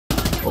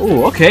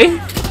Oh, okay.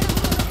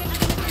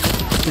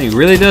 This thing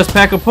really does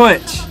pack a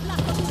punch.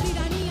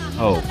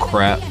 Oh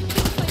crap.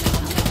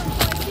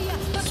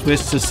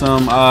 Switch to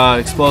some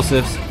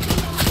explosives.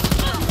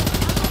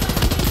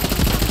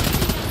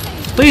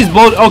 Please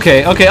both.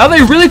 Okay, okay. Are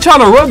they really trying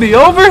to run me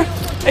over?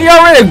 Hey,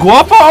 y'all ready to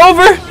guapo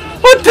over?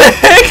 What the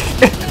heck?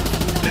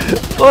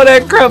 Blow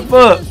that crap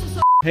up.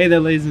 Hey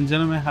there, ladies and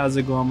gentlemen. How's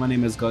it going? My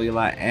name is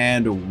GOATEli,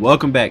 and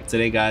welcome back.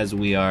 Today, guys,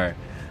 we are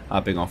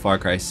hopping on Far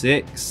Cry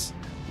 6.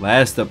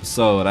 Last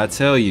episode, I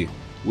tell you,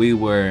 we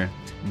were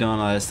doing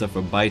all that stuff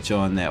for Baicho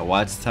on that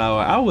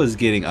watchtower. I was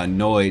getting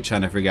annoyed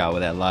trying to figure out what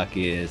that lock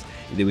is.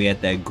 And then we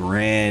had that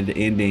grand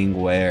ending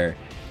where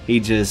he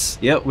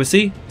just, yep, we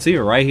see it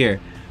right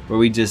here, where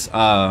we just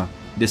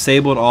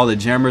disabled all the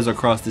jammers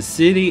across the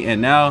city,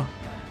 and now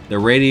the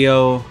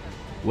radio,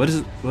 what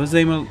is the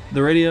name of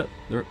the radio?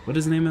 What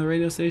is the name of the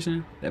radio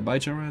station that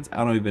Baicho runs? I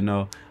don't even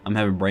know. I'm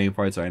having brain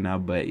farts right now,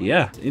 but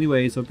yeah.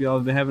 Anyways, hope y'all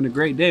have been having a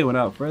great day.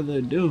 Without further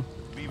ado,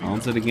 on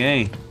to the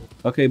game.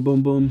 Okay,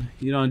 boom boom,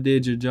 you done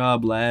did your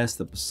job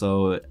last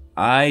episode.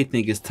 I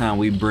think it's time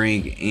we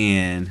bring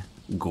in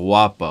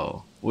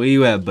Guapo. Where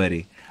you at,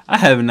 buddy? I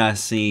have not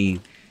seen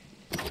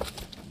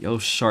your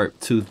sharp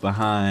tooth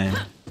behind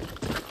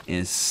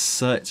in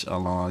such a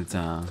long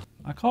time.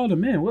 I called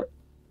him in. What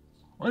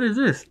is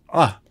this?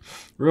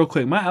 Real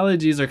quick, my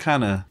allergies are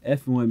kind of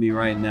effing with me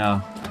right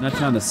now. I'm not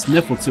trying to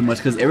sniffle too much,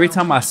 because every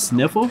time I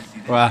sniffle,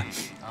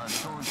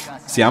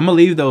 see, I'm gonna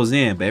leave those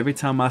in, but every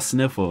time I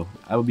sniffle,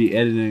 I will be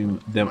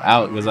editing them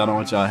out because I don't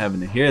want y'all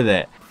having to hear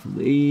that.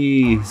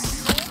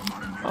 Please.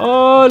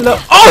 Oh no!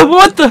 Oh,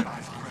 what the?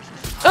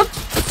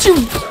 What you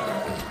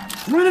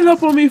running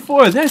up on me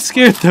for? That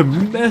scared the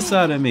mess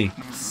out of me.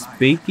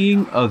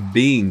 Speaking of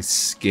being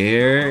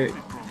scared,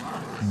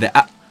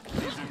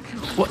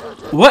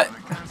 what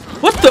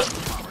the?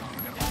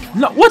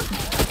 No, what?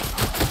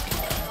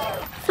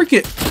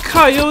 Freaking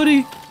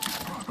coyote?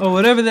 Oh,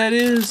 whatever that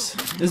is.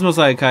 It smells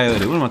like a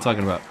coyote. What am I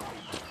talking about?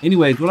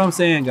 Anyways, what I'm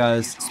saying,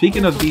 guys,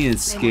 speaking of being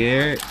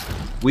scared,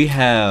 we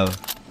have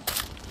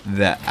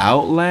the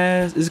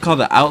Outlast. Is it called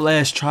the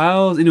Outlast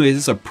Trials? Anyways,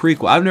 it's a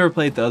prequel. I've never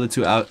played the other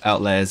two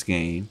Outlast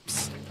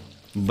games,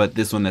 but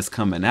this one that's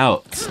coming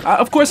out.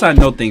 Of course, I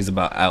know things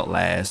about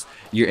Outlast.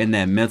 You're in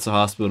that mental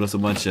hospital. There's a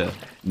bunch of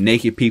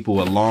naked people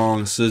with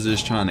long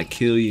scissors trying to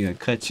kill you and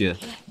cut your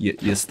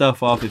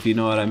stuff off, if you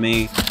know what I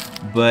mean.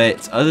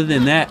 But other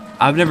than that,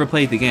 I've never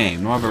played the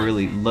game, nor have I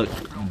really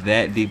looked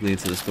that deeply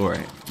into the story.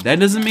 That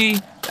doesn't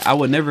mean I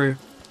would never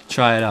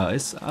try it out.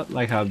 I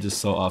like how I'm just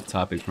so off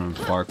topic from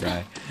Far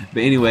Cry.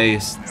 But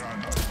anyways,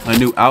 a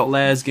new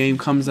Outlast game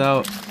comes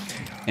out,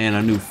 and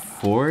a new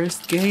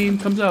Forest game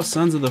comes out,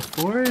 Sons of the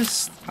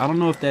Forest. I don't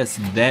know if that's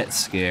that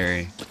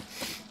scary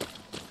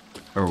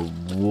or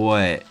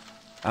what.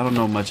 I don't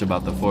know much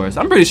about the Forest.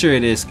 I'm pretty sure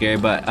it is scary,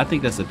 but I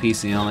think that's a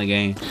PC only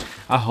game.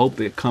 I hope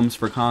it comes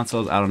for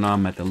consoles. I don't know. I'm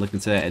gonna have to look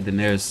into that. And then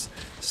there's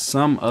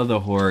some other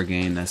horror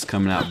game that's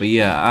coming out. But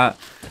yeah,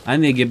 I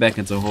need to get back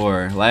into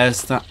horror.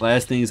 Last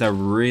things I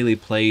really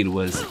played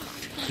was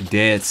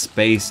Dead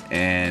Space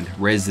and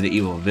Resident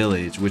Evil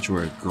Village, which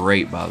were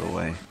great, by the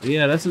way. But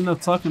yeah, that's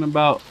enough talking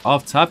about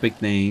off-topic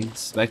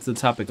things. Back to the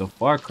topic of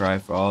Far Cry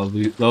for all of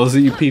you, those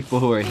of you people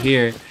who are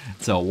here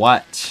to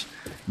watch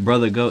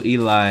brother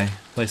GOATEli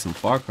play some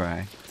Far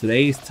Cry.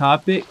 Today's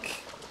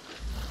topic: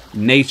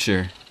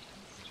 nature.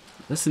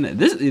 Listen,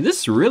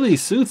 this really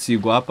suits you,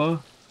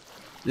 Guapo.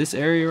 This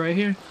area right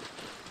here.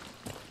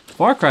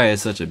 Far Cry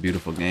is such a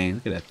beautiful game.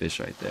 Look at that fish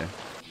right there.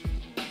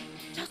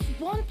 Just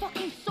one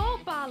fucking soul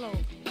follow.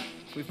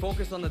 We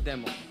focus on the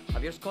demo.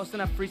 Javier's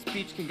costing free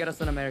speech can get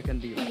us an American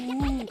deal.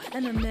 Ooh,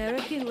 an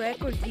American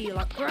record deal.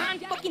 A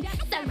grand fucking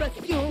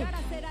celebration.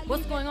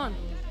 What's going on?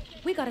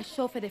 We got a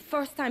show for the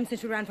first time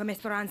since we ran from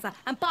Esperanza,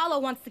 and Paulo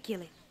wants to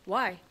kill it.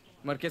 Why?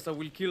 Marquesa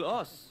will kill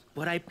us.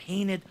 But I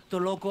painted the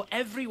logo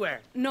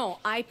everywhere. No,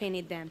 I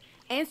painted them.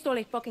 And stole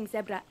a fucking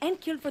zebra and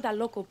killed for that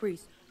local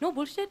priest. No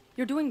bullshit,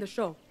 you're doing the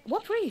show.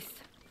 What priest?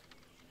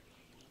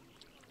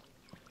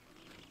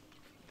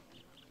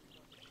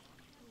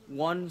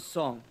 One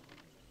song.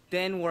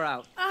 Then we're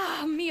out.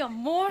 Ah, mi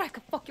amor, I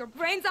could fuck your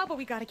brains out, but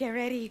we gotta get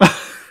ready.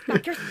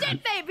 Rock your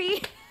shit,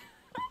 baby!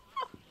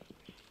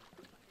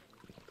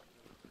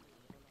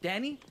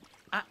 Dani,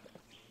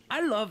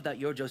 I love that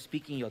you're just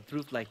speaking your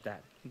truth like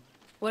that.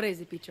 What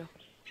is it, Picho?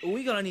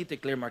 We're gonna need to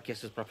clear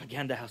Marquesa's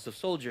propaganda house of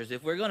soldiers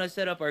if we're gonna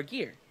set up our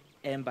gear.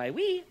 And by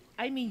we,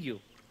 I mean you.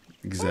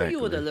 Exactly. Or you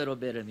with a little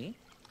bit of me.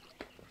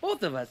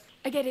 Both of us.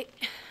 I get it.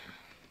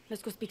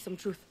 Let's go speak some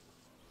truth.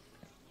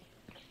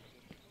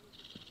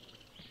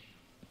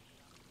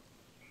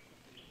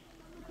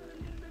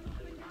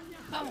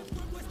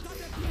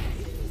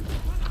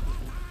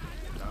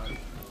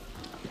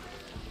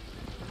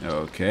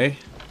 Okay.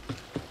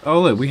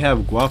 Oh look, we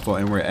have Guapo,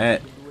 and we're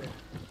at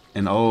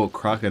an old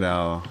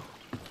crocodile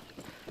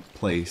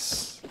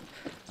place.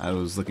 I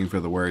was looking for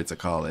the word to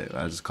call it.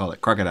 I just call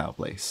it crocodile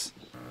place.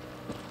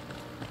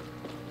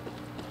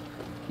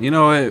 You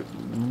know, it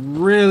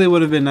really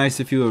would have been nice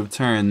if you would have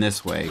turned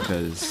this way,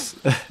 because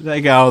that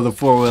guy with the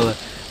four-wheeler,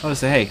 I would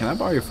say, hey, can I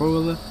borrow your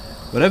four-wheeler?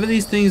 Whatever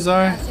these things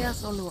are,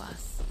 Gracias,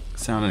 Oluas.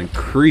 sounding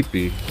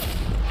creepy.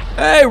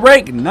 Hey,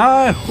 rank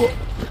 9.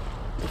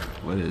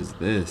 What is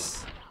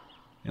this?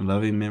 In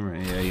loving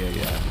memory.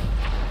 Yeah.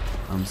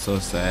 I'm so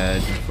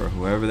sad for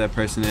whoever that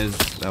person is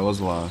that was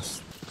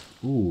lost.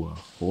 Ooh, a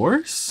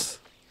horse?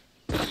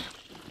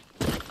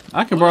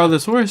 I can borrow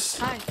this horse.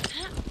 Hi.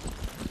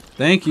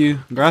 Thank you.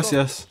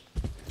 Gracias.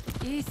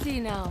 Easy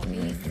now,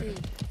 easy.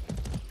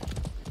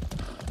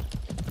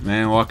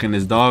 Man, walking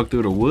his dog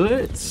through the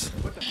woods?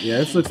 Yeah,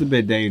 this looks a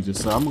bit dangerous,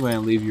 so I'm going to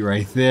leave you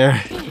right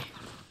there.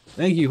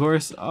 Thank you,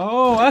 horse.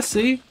 Oh, I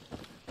see.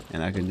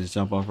 And I can just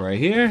jump off right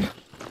here.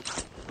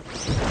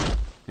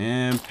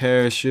 And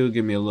parachute,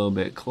 get me a little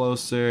bit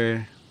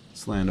closer.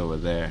 Let's land over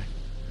there.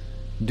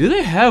 Do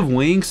they have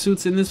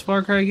wingsuits in this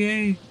Far Cry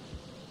game?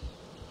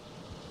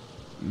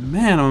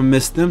 Man, I'm gonna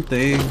miss them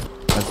thing.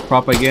 That's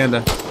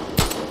propaganda.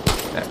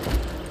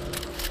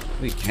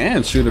 We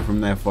can shoot it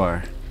from that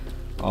far.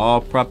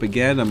 All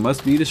propaganda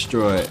must be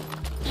destroyed.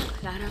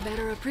 Clara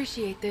better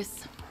appreciate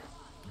this.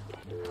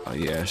 Oh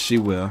yeah, she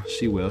will.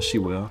 She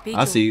will.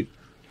 I see.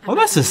 Oh,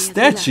 that's a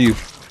statue.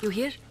 You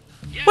hear?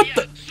 What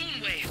the?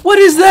 What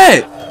is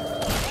that?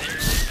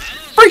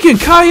 Freaking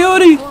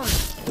coyote!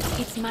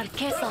 It's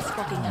Marquesa's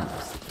fucking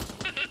house.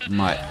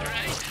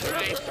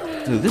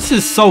 Dude, this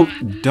is so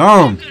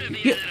dumb.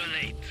 Yeah.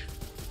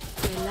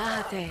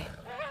 Relájate.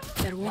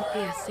 There won't be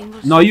a single.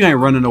 No, you ain't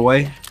running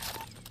away.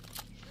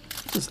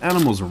 This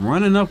animal's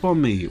running up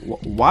on me.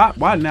 Why?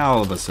 Why now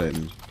all of a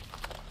sudden?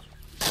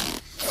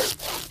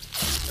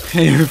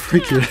 Hey,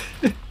 freaking.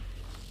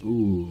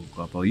 Ooh,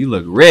 Papa, you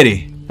look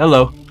ready.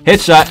 Hello,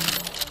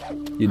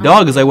 headshot. Your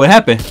dog is like, what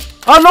happened?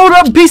 Oh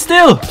no, be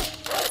still.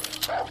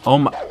 Oh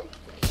my.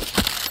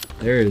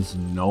 There is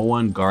no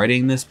one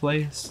guarding this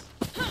place.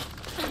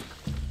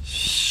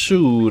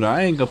 Shoot,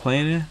 I ain't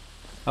complaining.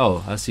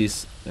 Oh, I see.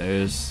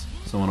 There's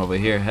someone over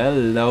here.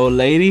 Hello,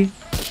 lady.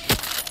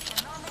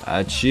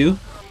 Got you.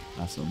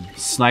 Got some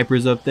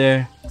snipers up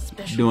there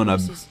doing a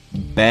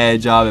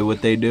bad job at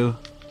what they do.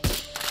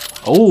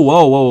 Oh,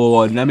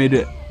 whoa. Let me do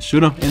it.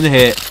 Shoot him in the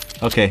head.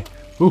 Okay.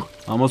 Whew,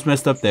 almost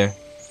messed up there.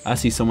 I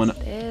see someone.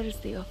 There's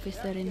the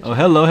officer in. Oh,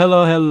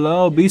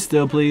 hello. Be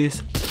still,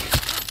 please.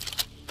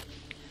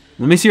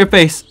 Let me see your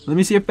face.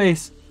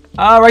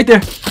 Ah, right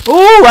there.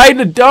 Oh, right in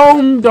the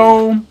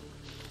dome.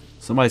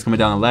 Somebody's coming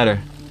down the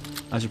ladder.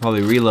 I should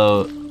probably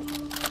reload.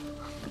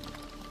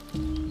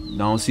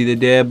 Don't see the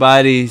dead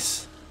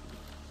bodies.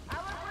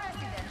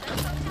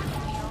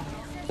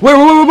 Where?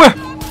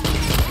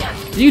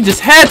 You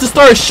just had to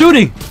start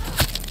shooting.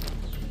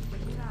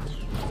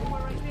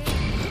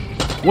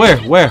 Where?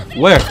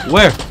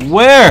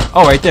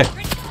 Oh, right there.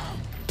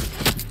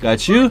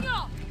 Got you.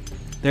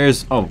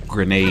 There's, oh,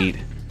 grenade.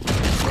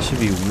 There should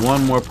be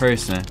one more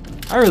person.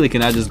 I really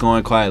cannot just go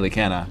in quietly,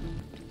 can I?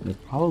 They're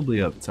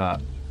probably up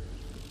top.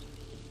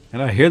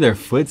 And I hear their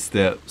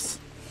footsteps.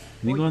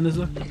 Can you go in this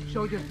way?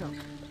 Show yourself.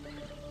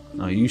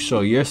 No, you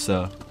show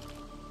yourself.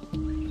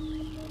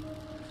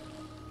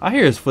 I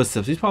hear his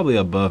footsteps. He's probably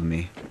above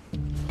me.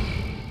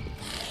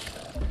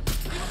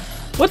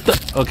 What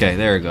the? Okay,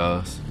 there it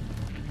goes.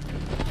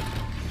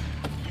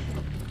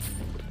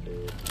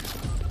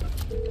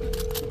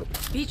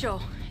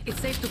 Bicho, it's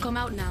safe to come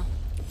out now.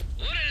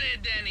 Orale,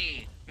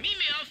 Dani. Meet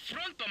me out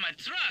front by my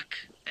truck.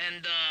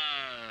 And,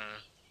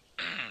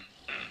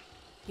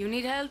 You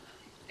need help?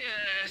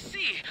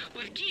 see,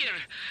 with gear,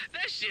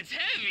 that shit's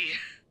heavy.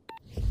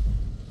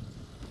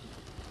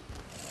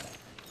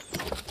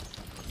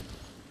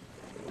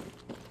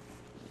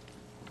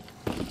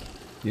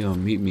 You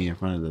don't meet me in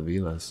front of the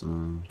villas.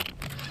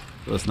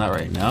 Well, it's not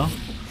right now.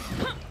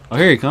 Oh,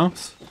 here he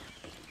comes.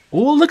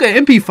 Oh, look at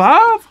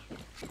MP5.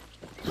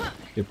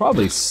 It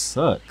probably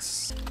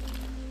sucks.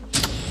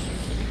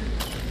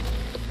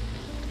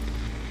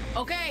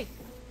 Okay,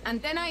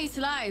 antenna is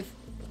live.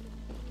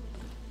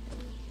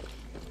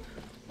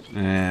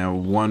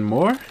 And one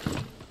more.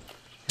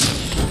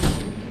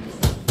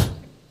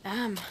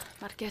 Damn,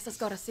 Marquesa's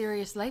got a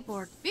serious light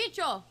board.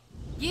 Bicho,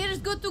 gear is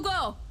good to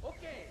go.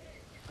 Okay,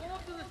 go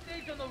up to the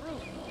stage on the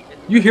roof.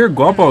 You hear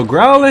Guapo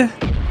growling?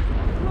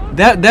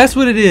 That's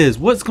what it is.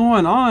 What's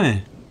going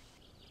on?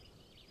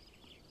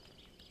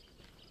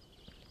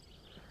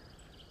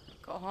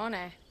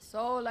 Cojones,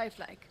 so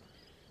lifelike.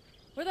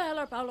 Where the hell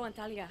are Paulo and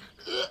Talia?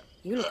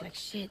 You look like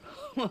shit.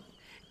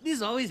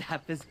 This always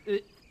happens.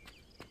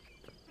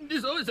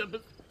 This always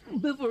happens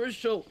before a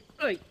show.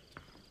 Like.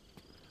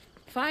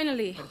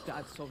 Finally.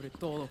 Verdad sobre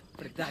todo,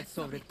 verdad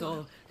sobre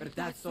todo,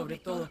 verdad sobre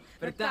todo,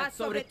 verdad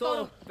sobre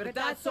todo,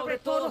 verdad sobre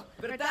todo,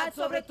 verdad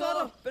sobre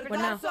todo,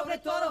 verdad sobre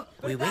todo,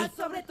 verdad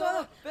sobre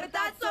todo,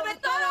 verdad sobre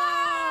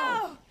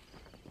todo.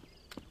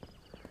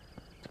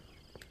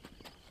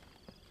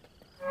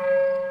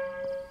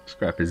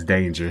 Scrap is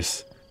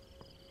dangerous.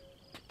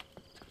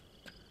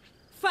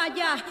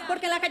 Falla,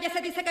 porque en la calle se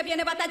dice que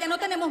viene batalla. No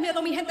tenemos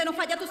miedo, mi gente no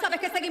falla. Tú sabes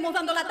que seguimos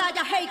dando la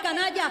talla. Hey,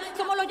 canalla,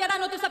 somos los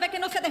yaranos, tú sabes que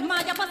no se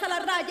desmaya. Pasa la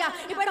raya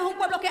y verás un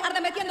pueblo que arde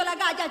metiendo la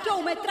galla.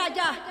 Yo me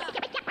traya.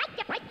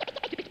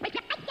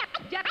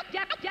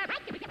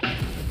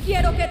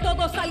 Quiero que todos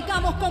todos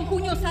salgamos con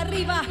puños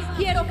arriba.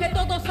 Quiero que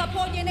todos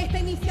apoyen esta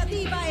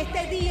iniciativa.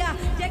 Este día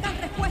llegan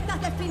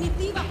respuestas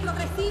definitivas,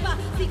 progresivas.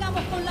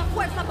 Sigamos con la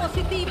fuerza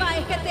positiva.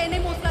 Es que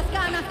tenemos las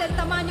ganas del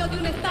tamaño de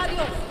un estadio.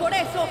 Por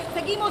eso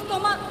seguimos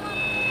tomando.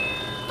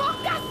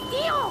 ¡Fuck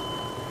Castillo!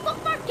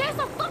 ¡Fuck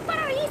Marqueso! ¡Fuck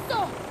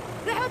Paraíso!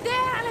 ¡De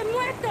joder a la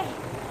muerte!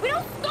 We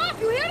don't stop,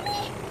 you hear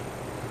me?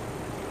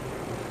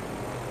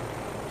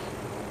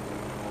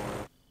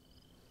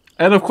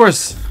 And of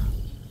course,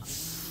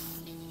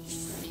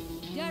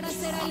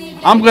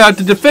 I'm gonna have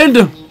to defend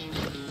him.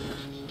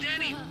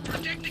 Dani,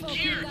 protect the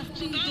gear.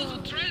 Those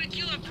will try to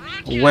kill a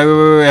broadcast.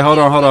 Wait. Hold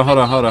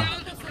on.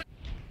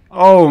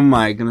 Oh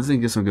my goodness,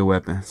 let's get some good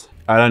weapons.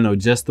 Alright, I know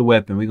just the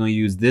weapon. We're gonna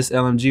use this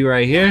LMG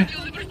right here.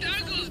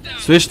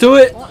 Switch to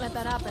it. Won't let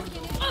that happen.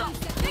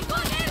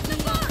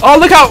 Oh,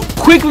 look how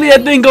quickly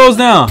that thing goes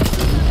down.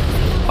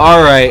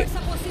 Alright.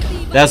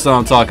 That's what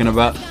I'm talking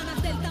about.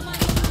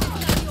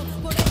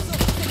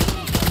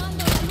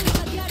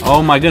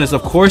 Oh my goodness,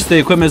 of course the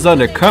equipment is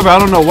undercover. I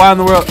don't know why in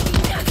the world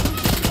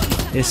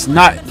it's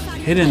not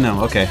hitting them.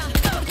 Okay.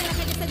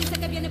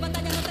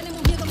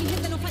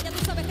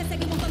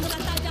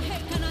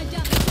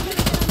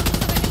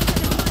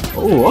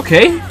 Oh,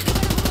 okay.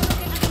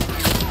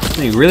 This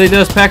thing really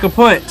does pack a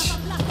punch.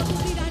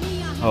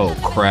 Oh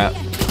crap.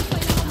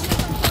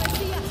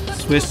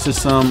 Switch to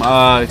some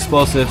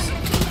explosives.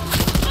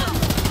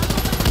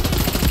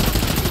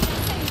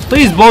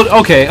 Please bolt.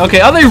 Okay.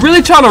 Are they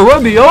really trying to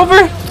run me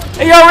over?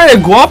 Hey, y'all ready to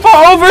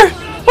guapa over?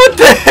 What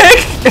the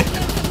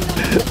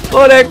heck?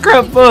 Blow that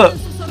crap up.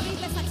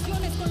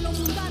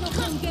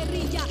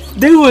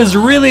 Dude was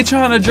really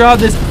trying to draw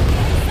this.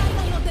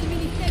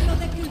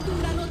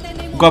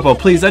 Guapo,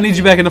 please, I need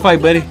you back in the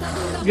fight, buddy.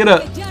 Get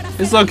up.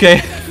 It's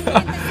okay.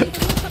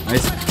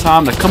 It's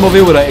time to come over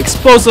here with an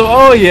explosive.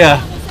 Oh,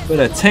 yeah. With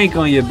a tank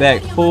on your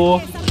back,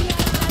 fool.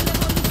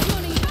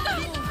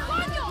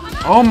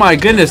 Oh, my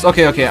goodness.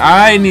 Okay.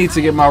 I need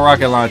to get my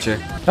rocket launcher.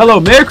 Hello,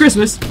 Merry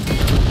Christmas.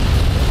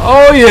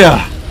 Oh,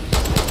 yeah.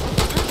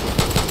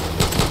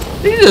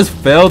 He just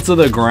fell to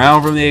the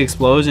ground from the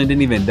explosion.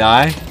 Didn't even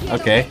die.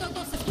 Okay.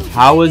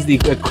 How was the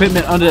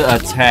equipment under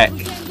attack?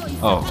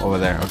 Oh, over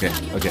there.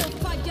 Okay.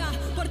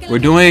 We're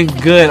doing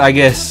good, I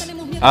guess.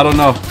 I don't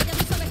know.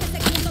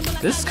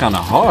 This is kind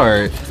of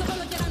hard.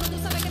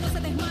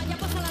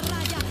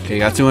 Okay,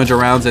 got 200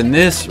 rounds in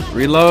this.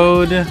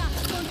 Reload.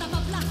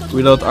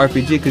 Reload the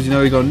RPG because you know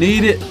we're going to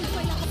need it.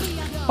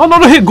 Oh,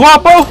 no, hit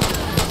Guapo.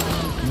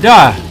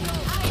 Die.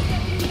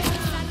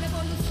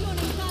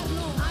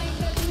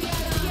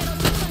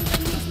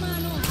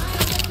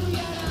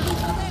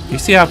 You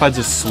see how if I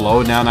just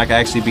slow down, I can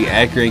actually be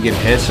accurate and get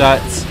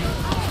headshots?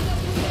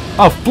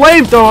 Oh,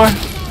 flamethrower!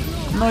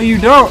 No, you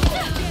don't.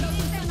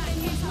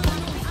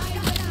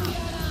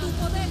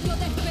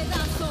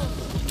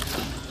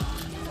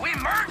 We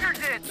murdered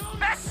it.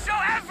 Best show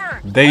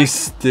ever. They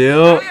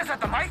still. Is at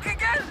the mic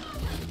again?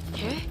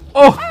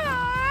 Oh!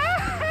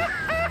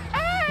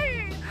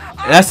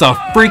 That's a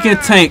freaking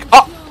tank.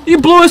 Oh! You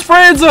blew his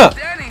friends up!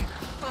 Dani,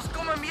 those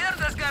come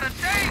mierdas got a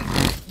tank.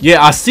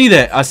 Yeah, I see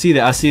that.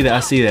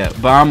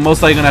 But I'm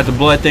most likely gonna have to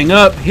blow that thing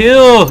up.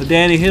 Heal,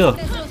 Dani, heal.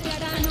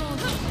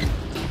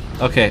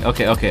 Okay.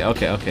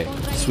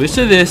 Switch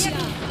to this.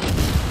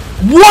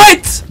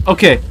 What?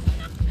 Okay.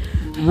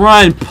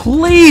 Run,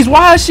 please.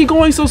 Why is she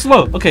going so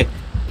slow? Okay.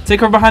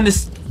 Take her behind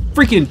this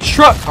freaking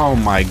truck. Oh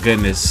my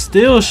goodness.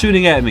 Still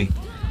shooting at me.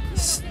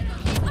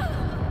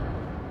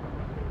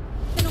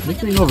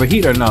 Anything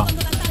overheat or no?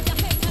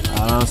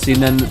 I don't see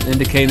nothing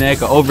indicating that it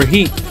could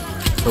overheat.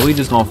 So we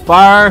just gonna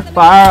fire.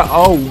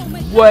 Oh,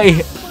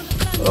 wait.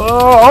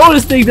 Oh,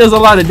 this thing does a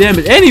lot of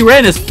damage. And he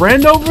ran his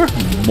friend over?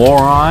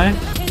 Moron.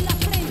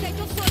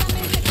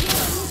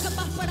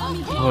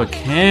 Oh, it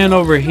can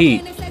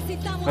overheat.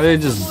 Why did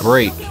it just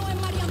break?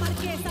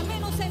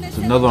 There's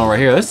another one right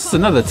here. This is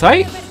another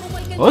type?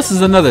 Oh, this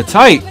is another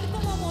type.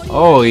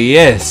 Oh,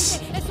 yes.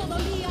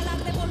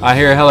 I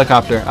hear a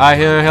helicopter. I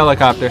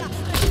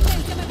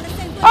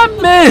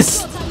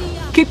missed.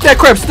 Keep that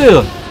crap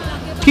still.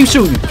 Keep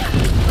shooting.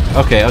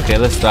 Okay,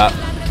 let's stop.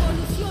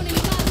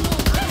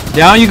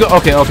 Down you go.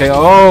 Okay.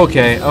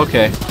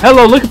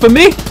 Hello, looking for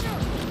me?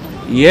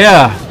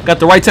 Yeah, got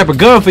the right type of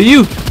gun for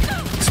you.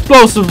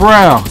 Explosive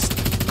rounds.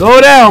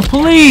 Go down,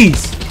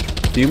 please.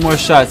 A few more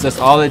shots. That's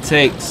all it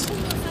takes.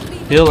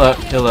 Heal up.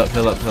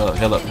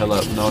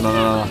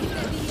 No.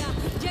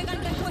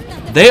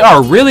 They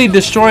are really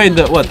destroying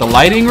the the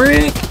lighting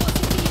rig.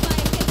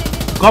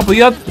 Couple,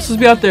 you supposed to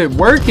be out there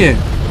working.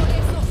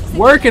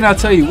 I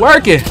tell you,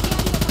 working.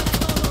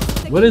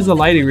 What is the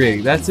lighting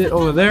rig? That's it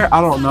over there? I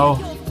don't know.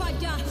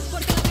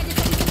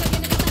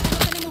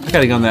 I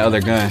gotta get on that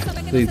other guy.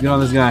 Please get on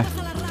this guy.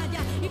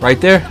 Right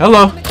there.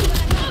 Hello,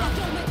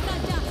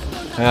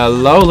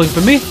 looking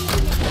for me?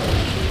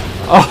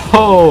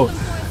 Oh,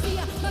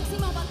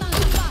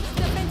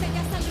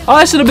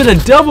 that should have been a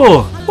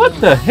double. What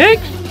the heck?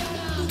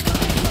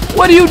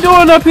 What are you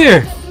doing up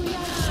here?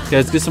 Okay,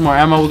 let's get some more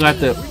ammo. We're gonna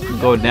have to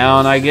go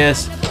down, I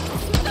guess.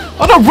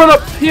 Oh, don't run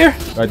up here.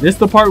 All right, this is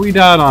the part we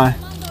died on.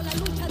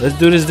 Let's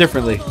do this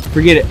differently.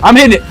 Forget it. I'm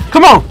hitting it.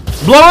 Come on.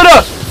 Blow it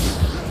up.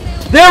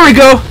 There we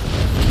go.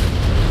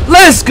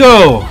 Let's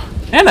go.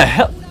 And a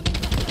hell.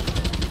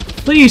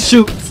 Please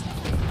shoot.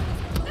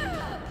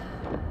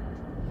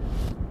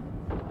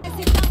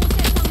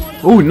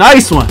 Ooh,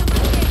 nice one.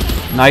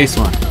 Nice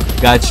one.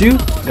 Got you.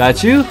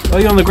 Got you. Oh,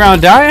 you on the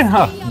ground dying?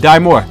 Huh. Die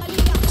more.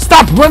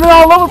 Stop running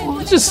all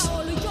over. Just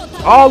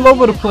all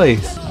over the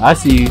place. I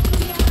see you.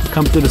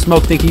 Come through the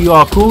smoke thinking you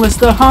all cool and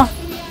stuff, huh?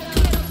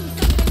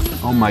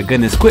 Oh my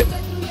goodness. Quit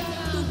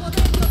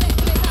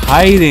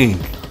hiding.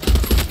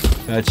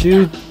 Got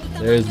you.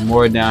 There's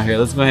more down here.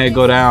 Let's go ahead and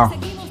go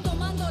down.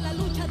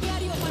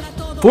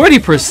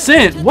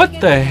 40%? What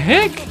the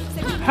heck?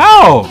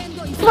 How?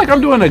 I feel like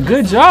I'm doing a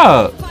good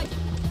job.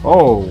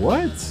 Oh,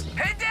 what?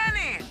 Hey,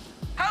 Dani!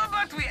 How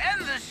about we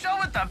end the show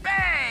with a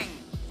bang?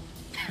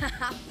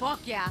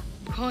 Fuck yeah.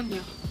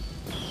 Coño.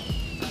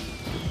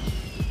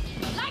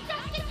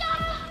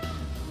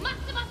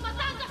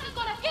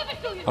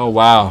 Oh,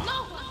 wow.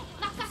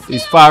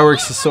 These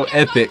fireworks are so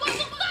epic.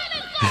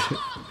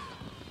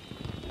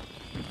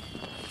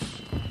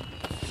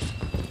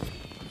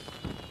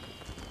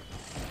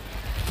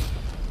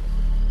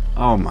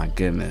 Oh my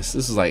goodness.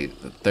 This is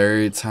like the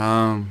third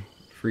time.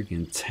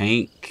 Freaking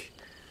tank.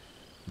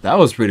 That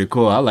was pretty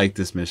cool. I like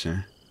this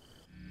mission.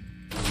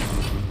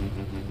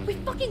 We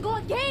fucking go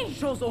again.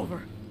 Show's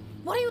over.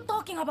 What are you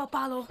talking about,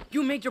 Paulo?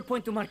 You made your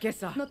point to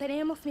Marquesa. No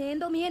tenemos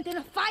miedo, miente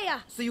no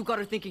falla. So you got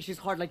her thinking she's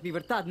hard like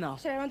Libertad now.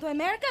 Should I run to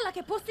America like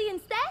a pussy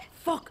instead?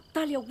 Fuck,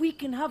 Talia, we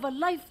can have a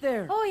life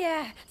there. Oh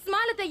yeah.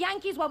 Smile at the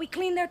Yankees while we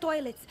clean their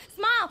toilets.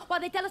 Smile while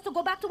they tell us to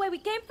go back to where we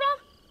came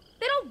from.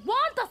 They don't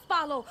want us,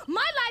 Paulo.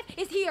 My life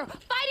is here,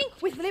 fighting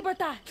with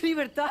Libertad.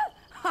 Libertad?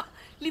 Ha!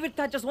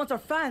 Libertad just wants our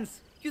fans.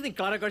 You think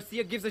Clara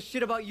Garcia gives a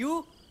shit about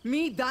you?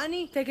 Me,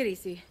 Dani? Take it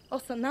easy. Oh,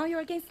 so now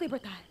you're against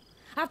Libertad.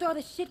 After all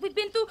the shit we've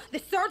been through, the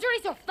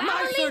surgeries, your family...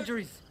 My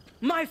surgeries!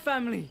 My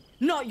family,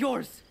 not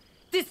yours.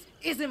 This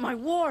isn't my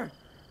war.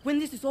 When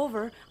this is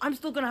over, I'm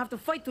still gonna have to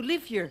fight to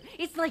live here.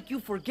 It's like you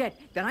forget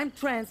that I'm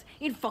trans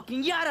in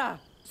fucking Yara.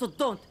 So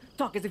don't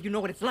talk as if you know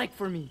what it's like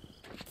for me.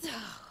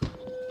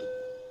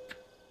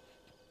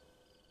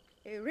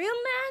 A real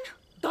man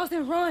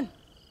doesn't run.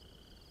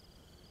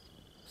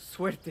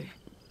 Suerte.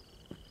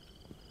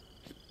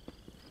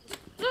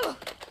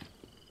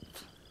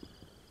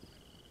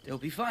 They'll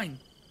be fine.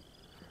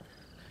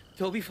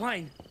 They'll be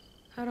fine.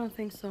 I don't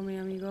think so, mi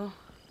amigo.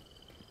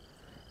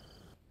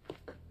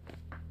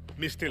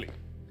 Miss Tilly,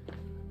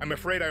 I'm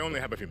afraid I only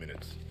have a few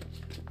minutes.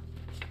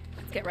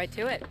 Let's get right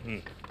to it.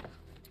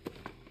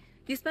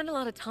 You spend a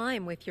lot of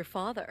time with your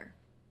father.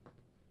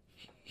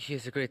 He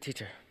is a great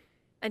teacher.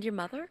 And your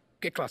mother?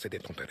 ¿Qué clase de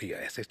tontería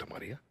es esta,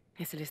 María?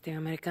 Es el listing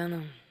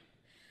americano.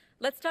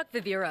 Let's talk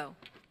Viviro,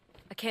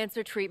 a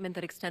cancer treatment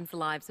that extends the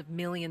lives of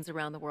millions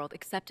around the world,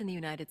 except in the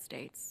United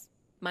States.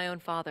 My own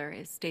father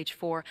is stage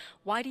 4.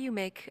 Why do you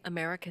make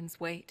Americans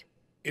wait?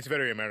 It's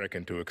very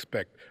American to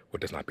expect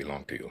what does not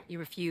belong to you. You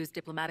refuse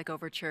diplomatic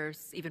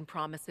overtures, even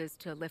promises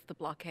to lift the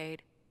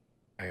blockade.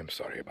 I am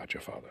sorry about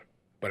your father,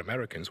 but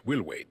Americans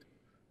will wait,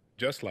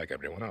 just like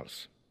everyone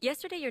else.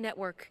 Yesterday, your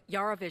network,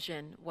 Yara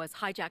Vision, was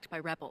hijacked by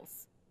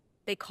rebels.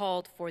 They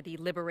called for the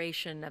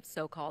liberation of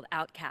so-called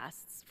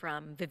outcasts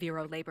from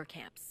Viviro labor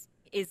camps.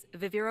 Is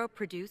Viviro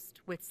produced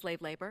with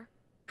slave labor?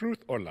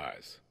 Truth or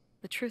lies?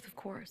 The truth, of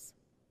course.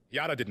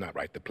 Yara did not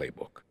write the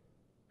playbook.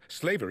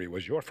 Slavery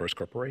was your first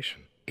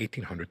corporation,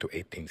 1800 to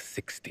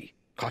 1860.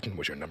 Cotton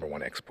was your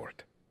 #1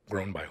 export.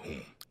 Grown by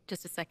whom?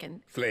 Just a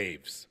second.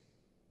 Slaves.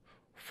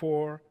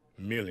 4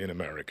 million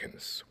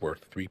Americans,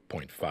 worth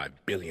 $3.5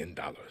 billion.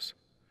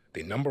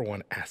 The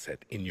 #1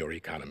 asset in your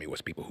economy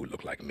was people who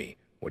look like me.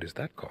 What is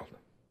that called?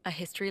 A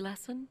history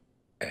lesson?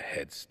 A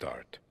head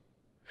start.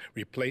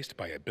 Replaced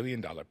by a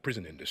billion-dollar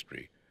prison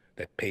industry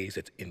that pays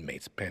its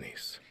inmates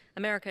pennies.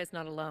 America is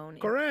not alone.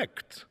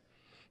 Correct.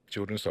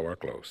 Children sew our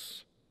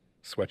clothes.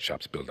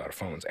 Sweatshops build our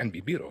phones, and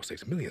Viviro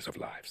saves millions of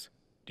lives.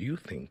 Do you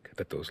think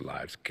that those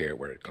lives care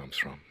where it comes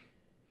from?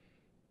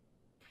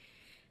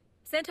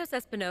 Santos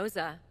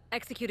Espinosa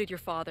executed your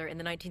father in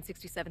the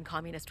 1967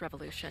 Communist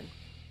Revolution.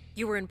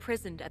 You were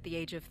imprisoned at the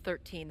age of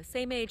 13, the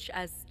same age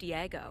as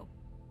Diego.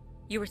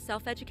 You were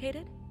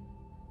self-educated?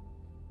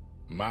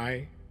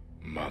 My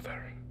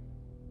mother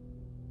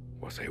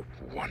was a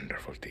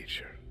wonderful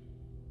teacher.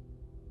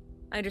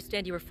 I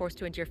understand you were forced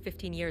to endure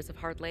 15 years of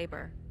hard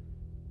labor.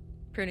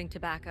 Pruning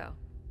tobacco.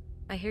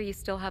 I hear you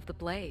still have the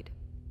blade.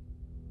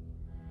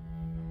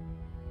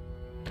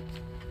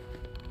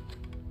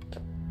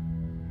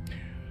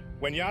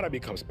 When Yara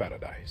becomes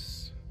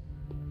paradise,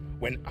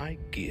 when I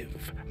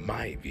give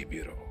my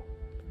Viviro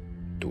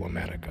to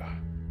America,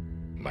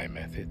 my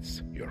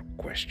methods, your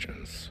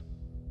questions,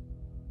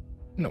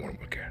 no one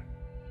will care.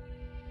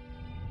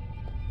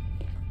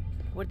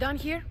 We're done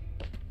here?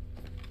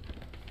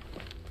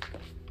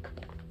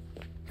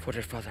 For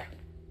your father.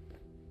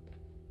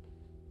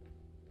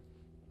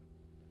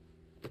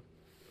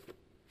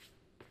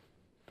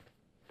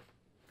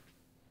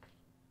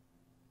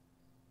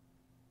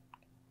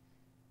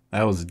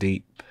 That was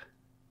deep.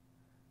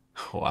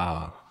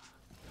 Wow.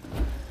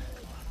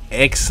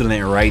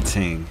 excellent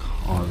writing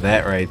on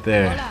that right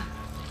there.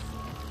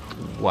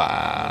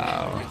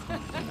 Wow.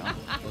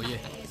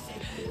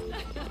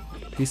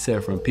 He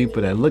said from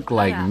people that look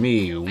like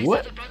me.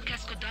 What? The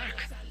broadcast go dark.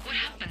 What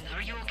happened?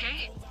 Are you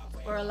okay?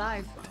 We're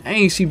alive.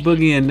 Dang, she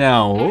boogieing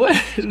down. What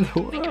in the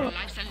Our world?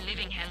 lives are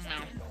living hell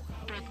now.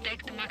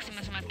 Protect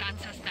Maximus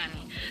Matanzas,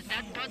 Dani.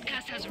 That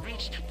broadcast has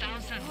reached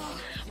thousands.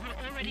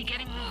 We're already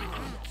getting more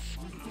recruits.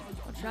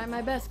 I'll try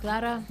my best,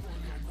 Clara.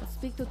 I'll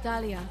speak to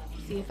Talia,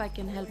 see if I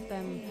can help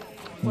them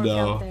work No.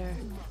 out their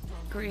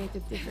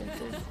creative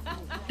differences.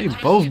 They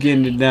both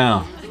getting it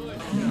down.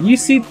 You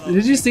see?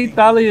 Did you see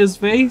Thalia's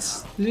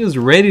face? She was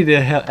ready to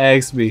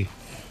ask me.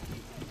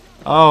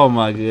 Oh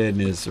my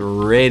goodness,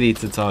 ready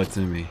to talk to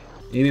me.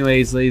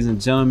 Anyways, ladies and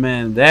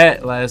gentlemen,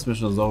 that last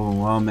mission was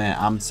overwhelming.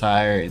 I'm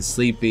tired and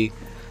sleepy.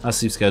 My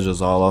sleep schedule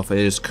is all off. It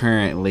is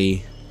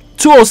currently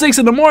 2:06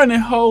 in the morning.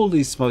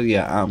 Holy smoke!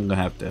 Yeah, I'm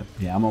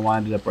gonna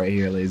wind it up right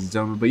here, ladies and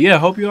gentlemen. But yeah,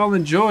 hope you all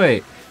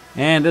enjoyed.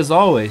 And as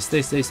always,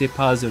 stay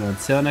positive.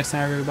 Until next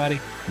time, everybody.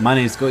 My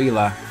name is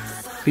GOATEli.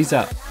 Peace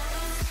out.